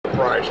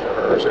surprise for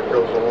her as it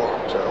goes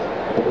along, so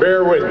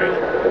bear with me.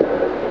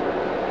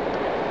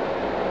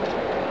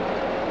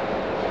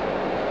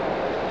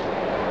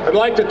 I'd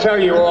like to tell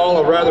you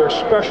all a rather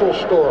special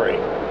story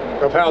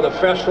of how the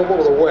Festival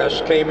of the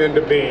West came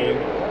into being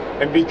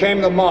and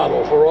became the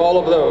model for all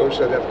of those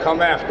that have come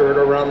after it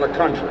around the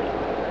country.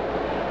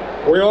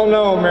 We all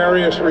know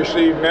Mary has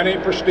received many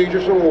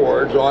prestigious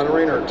awards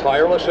honoring her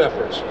tireless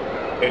efforts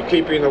in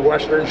keeping the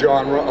Western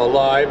genre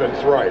alive and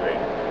thriving.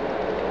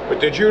 But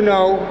did you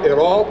know it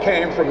all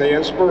came from the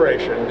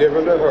inspiration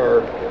given to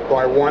her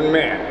by one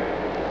man,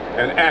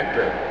 an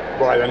actor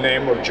by the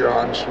name of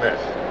John Smith,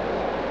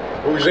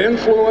 whose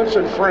influence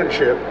and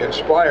friendship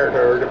inspired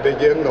her to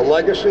begin the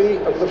legacy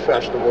of the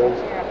festival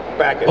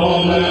back in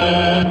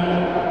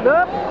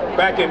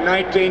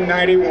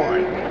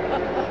 1991.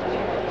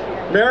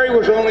 Mary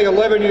was only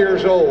 11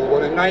 years old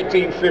when in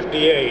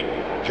 1958,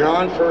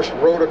 John first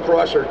rode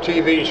across her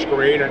TV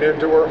screen and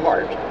into her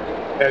heart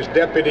as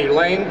Deputy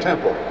Lane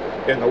Temple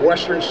in the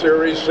Western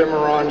series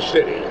Cimarron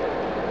City.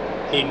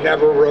 He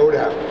never rode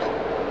out.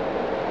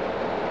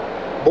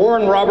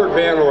 Born Robert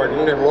Van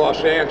Orden in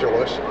Los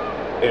Angeles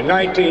in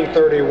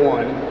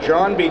 1931,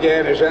 John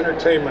began his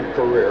entertainment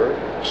career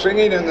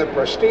singing in the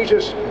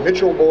prestigious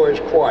Mitchell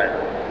Boys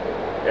Choir,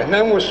 and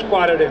then was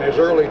spotted in his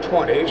early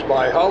 20s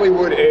by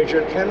Hollywood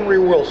agent Henry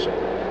Wilson,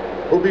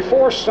 who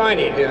before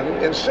signing him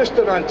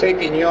insisted on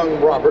taking young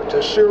Robert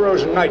to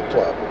Ciro's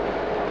nightclub.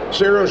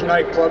 Ciro's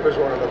nightclub is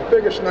one of the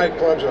biggest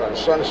nightclubs on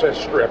Sunset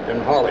Strip in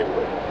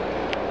Hollywood.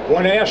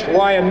 When asked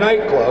why a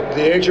nightclub,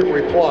 the agent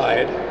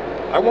replied,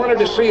 "I wanted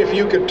to see if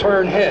you could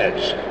turn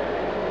heads."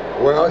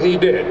 Well, he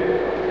did.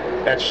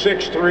 At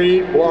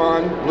 6'3",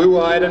 blonde,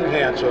 blue-eyed, and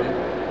handsome,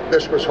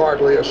 this was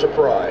hardly a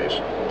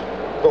surprise.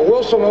 But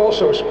Wilson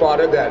also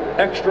spotted that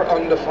extra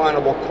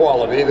undefinable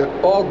quality that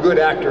all good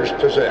actors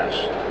possess.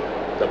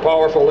 The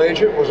powerful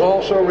agent was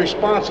also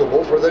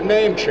responsible for the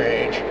name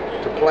change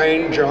to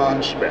plain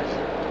John Smith.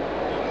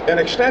 An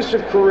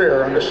extensive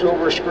career on the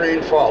silver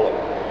screen followed,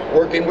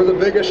 working with the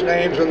biggest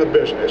names in the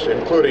business,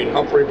 including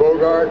Humphrey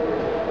Bogart,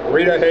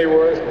 Rita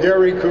Hayworth,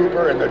 Gary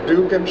Cooper, and the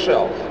Duke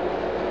himself.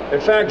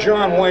 In fact,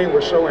 John Wayne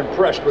was so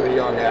impressed with the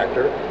young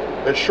actor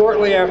that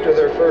shortly after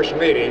their first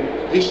meeting,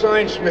 he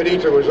signed Smitty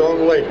to his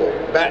own label,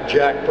 Bat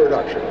Jack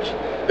Productions.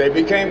 They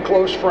became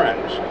close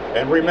friends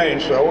and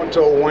remained so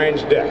until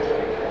Wayne's death.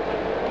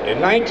 In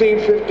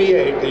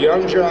 1958, the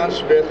young John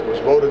Smith was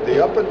voted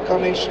the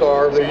up-and-coming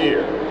star of the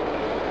year.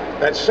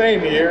 That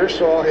same year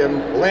saw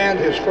him land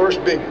his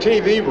first big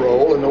TV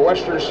role in the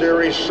Western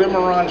series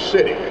Cimarron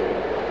City.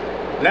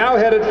 Now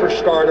headed for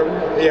stardom,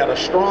 he had a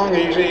strong,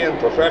 easy, and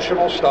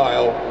professional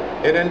style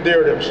and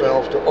endeared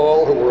himself to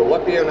all who were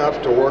lucky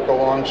enough to work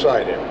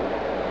alongside him.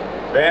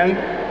 Then,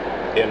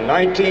 in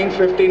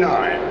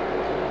 1959,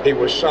 he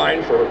was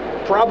signed for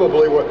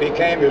probably what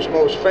became his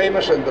most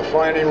famous and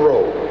defining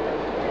role,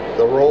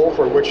 the role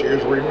for which he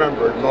is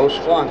remembered most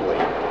fondly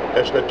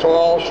as the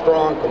tall,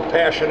 strong,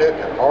 compassionate,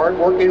 and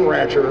hard-working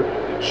rancher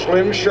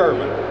Slim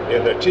Sherman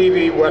in the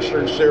TV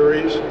Western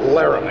series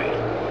Laramie,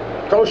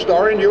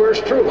 co-starring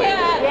yours truly.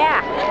 Yeah.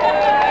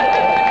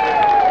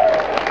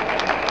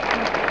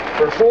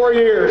 For 4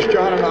 years,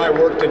 John and I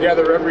worked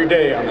together every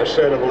day on the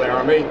set of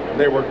Laramie, and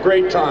they were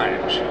great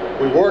times.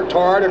 We worked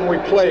hard and we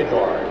played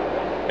hard.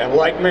 And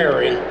like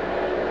Mary,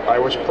 I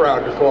was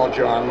proud to call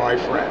John my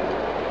friend.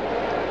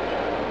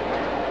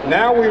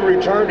 Now we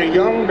return to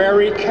young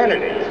Mary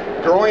Kennedy,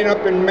 growing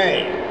up in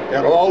Maine,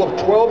 and all of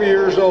 12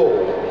 years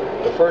old,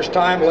 the first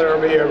time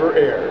Laramie ever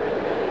aired.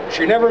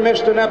 She never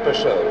missed an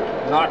episode,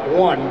 not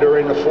one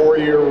during the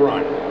 4-year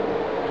run.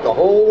 The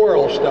whole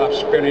world stopped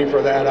spinning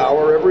for that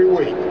hour every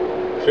week,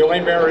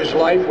 filling Mary's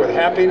life with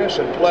happiness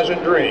and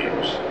pleasant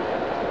dreams.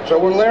 So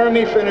when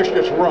Laramie finished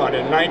its run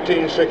in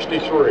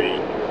 1963,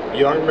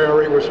 young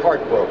Mary was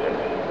heartbroken.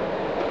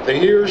 The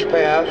years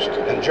passed,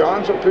 and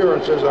John's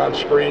appearances on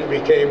screen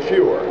became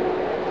fewer,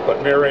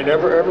 but Mary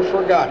never ever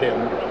forgot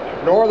him,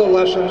 nor the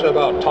lessons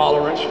about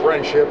tolerance,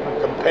 friendship,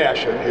 and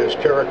compassion his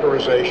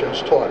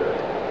characterizations taught her,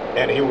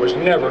 and he was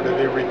never to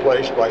be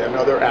replaced by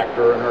another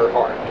actor in her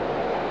heart.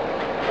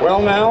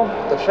 Well now,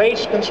 the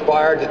fates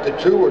conspired that the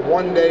two would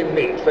one day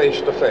meet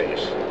face to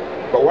face,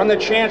 but when the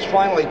chance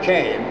finally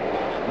came,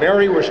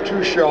 Mary was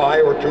too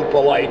shy or too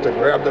polite to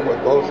grab them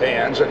with both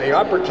hands, and the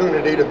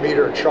opportunity to meet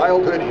her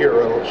childhood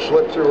hero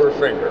slipped through her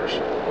fingers.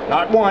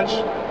 Not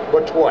once,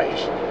 but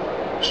twice.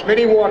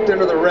 Smitty walked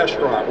into the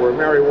restaurant where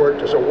Mary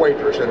worked as a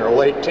waitress in her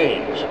late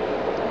teens.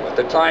 At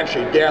the time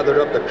she gathered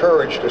up the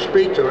courage to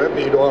speak to him,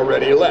 he'd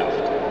already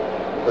left.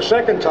 The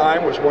second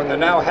time was when the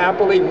now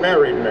happily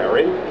married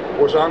Mary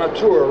was on a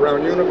tour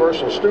around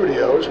Universal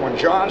Studios when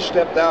John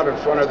stepped out in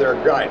front of their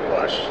guide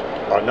bus.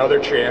 Another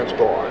chance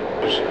gone.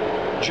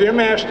 Jim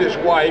asked his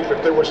wife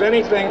if there was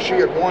anything she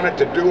had wanted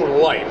to do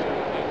in life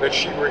that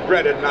she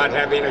regretted not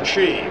having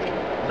achieved.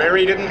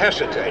 Mary didn't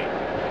hesitate.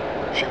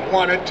 She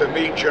wanted to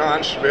meet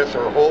John Smith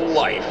her whole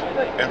life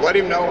and let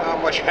him know how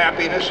much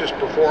happiness his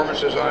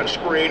performances on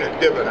screen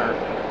had given her,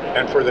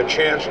 and for the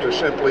chance to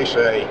simply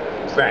say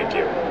thank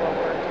you.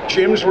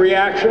 Jim's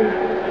reaction?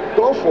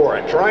 Go for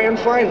it. Try and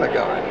find the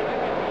guy.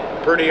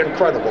 Pretty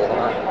incredible,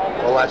 huh?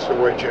 Well, that's the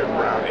way Jim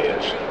Brown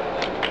is.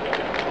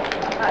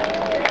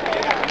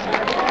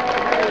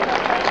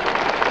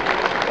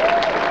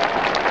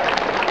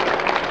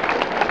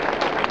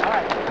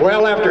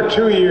 Well, after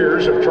 2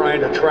 years of trying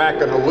to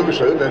track an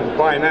elusive and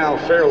by now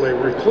fairly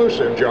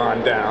reclusive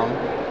John down,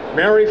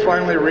 Mary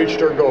finally reached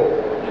her goal.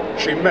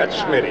 She met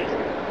Smitty.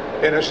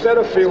 And instead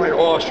of feeling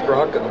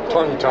awestruck and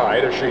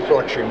tongue-tied as she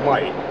thought she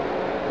might,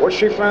 what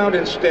she found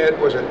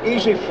instead was an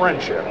easy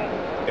friendship.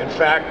 In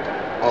fact,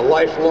 a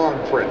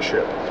lifelong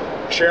friendship,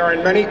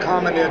 sharing many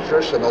common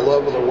interests and the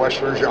love of the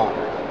Western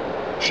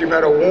genre. She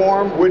met a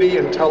warm, witty,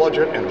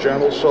 intelligent, and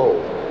gentle soul,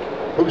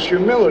 whose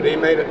humility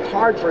made it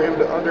hard for him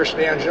to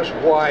understand just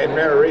why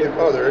Mary and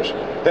others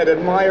had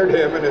admired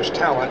him and his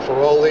talent for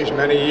all these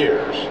many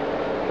years.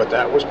 But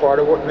that was part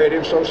of what made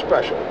him so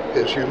special,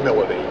 his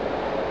humility.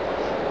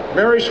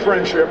 Mary's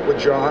friendship with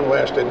John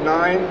lasted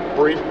 9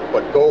 brief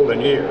but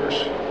golden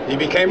years. He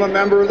became a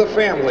member of the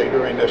family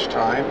during this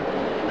time,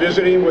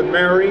 visiting with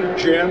Mary,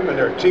 Jim, and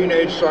their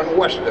teenage son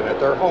Weston at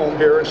their home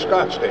here in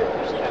Scottsdale.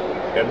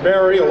 And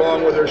Mary,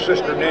 along with her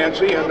sister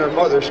Nancy and their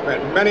mother,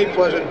 spent many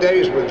pleasant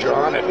days with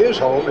John at his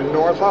home in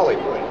North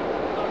Hollywood.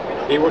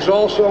 He was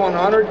also an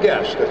honored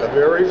guest at the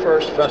very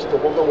first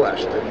Festival of the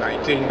West in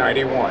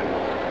 1991.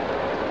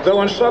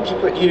 Though in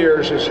subsequent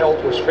years his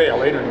health was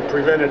failing and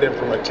prevented him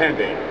from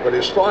attending, but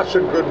his thoughts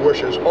and good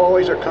wishes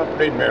always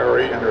accompanied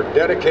Mary and her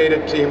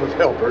dedicated team of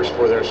helpers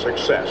for their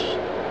success.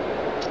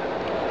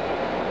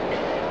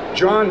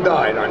 John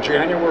died on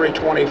January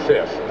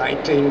 25th,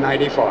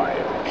 1995,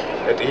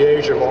 at the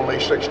age of only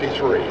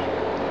 63.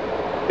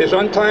 His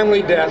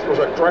untimely death was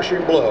a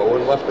crushing blow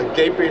and left a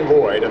gaping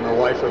void in the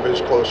life of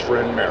his close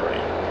friend Mary.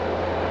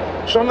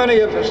 So many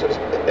of us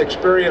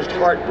experienced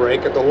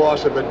heartbreak at the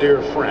loss of a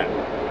dear friend,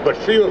 but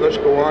few of us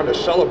go on to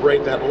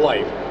celebrate that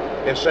life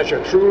in such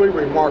a truly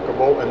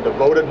remarkable and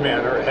devoted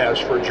manner as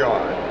for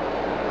John.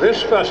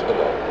 This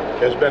festival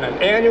has been an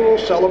annual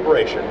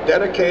celebration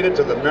dedicated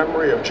to the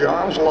memory of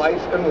John's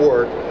life and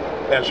work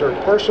as her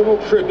personal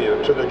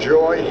tribute to the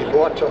joy he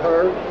brought to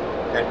her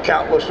and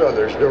countless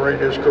others during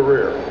his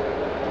career.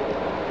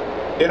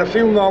 In a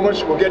few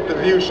moments, we'll get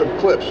to view some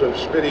clips of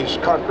Smitty's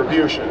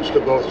contributions to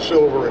both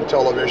silver and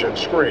television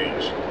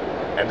screens.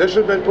 And this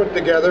has been put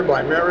together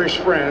by Mary's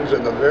friends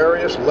in the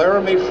various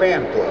Laramie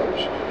fan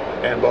clubs.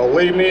 And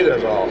believe me,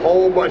 there's a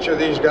whole bunch of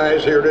these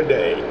guys here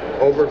today.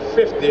 Over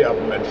 50 of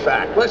them, in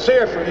fact. Let's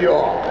hear from you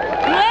all.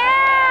 Yeah!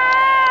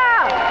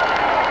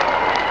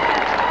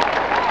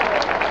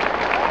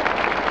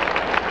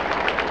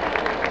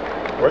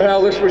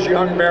 Well, this was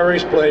young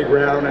Mary's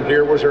playground, and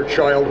here was her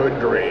childhood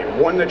dream,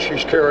 one that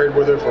she's carried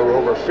with her for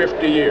over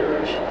 50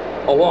 years,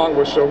 along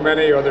with so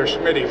many other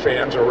Smitty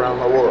fans around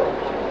the world.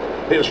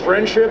 His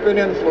friendship and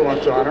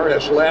influence on her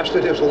has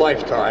lasted his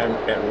lifetime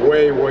and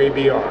way, way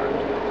beyond.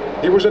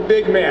 He was a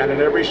big man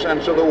in every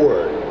sense of the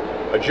word,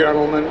 a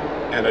gentleman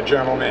and a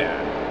gentleman.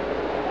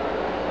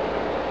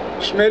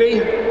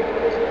 Smitty,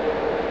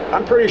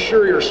 I'm pretty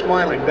sure you're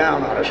smiling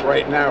down on us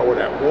right now with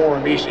that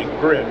warm, easy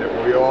grin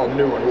that we all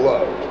knew and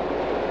loved.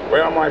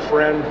 Well, my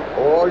friend,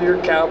 all your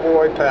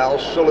cowboy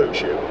pals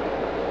salute you.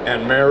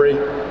 And Mary,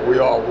 we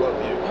all love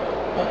you.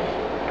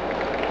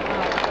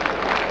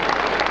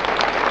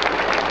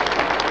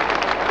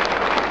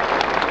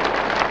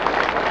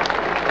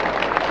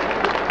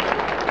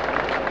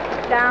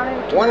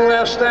 One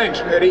last thing,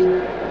 Smitty.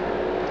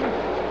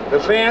 The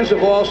fans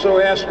have also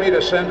asked me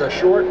to send a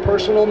short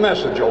personal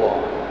message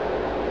along.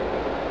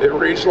 It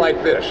reads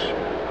like this.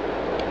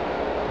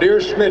 Dear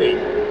Smitty,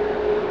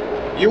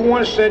 you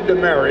once said to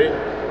Mary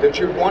that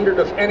you wondered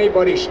if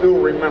anybody still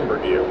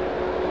remembered you.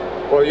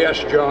 Well, yes,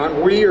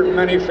 John, we, your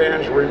many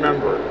fans,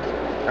 remember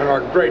and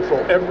are grateful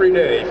every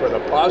day for the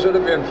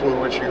positive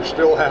influence you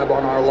still have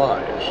on our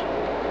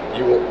lives.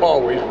 You will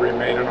always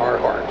remain in our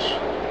hearts.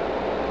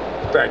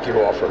 Thank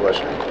you all for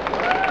listening.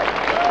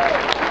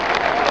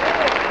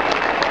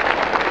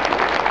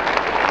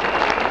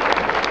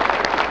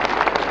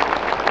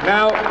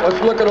 Now, let's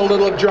look at a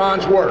little of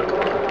John's work.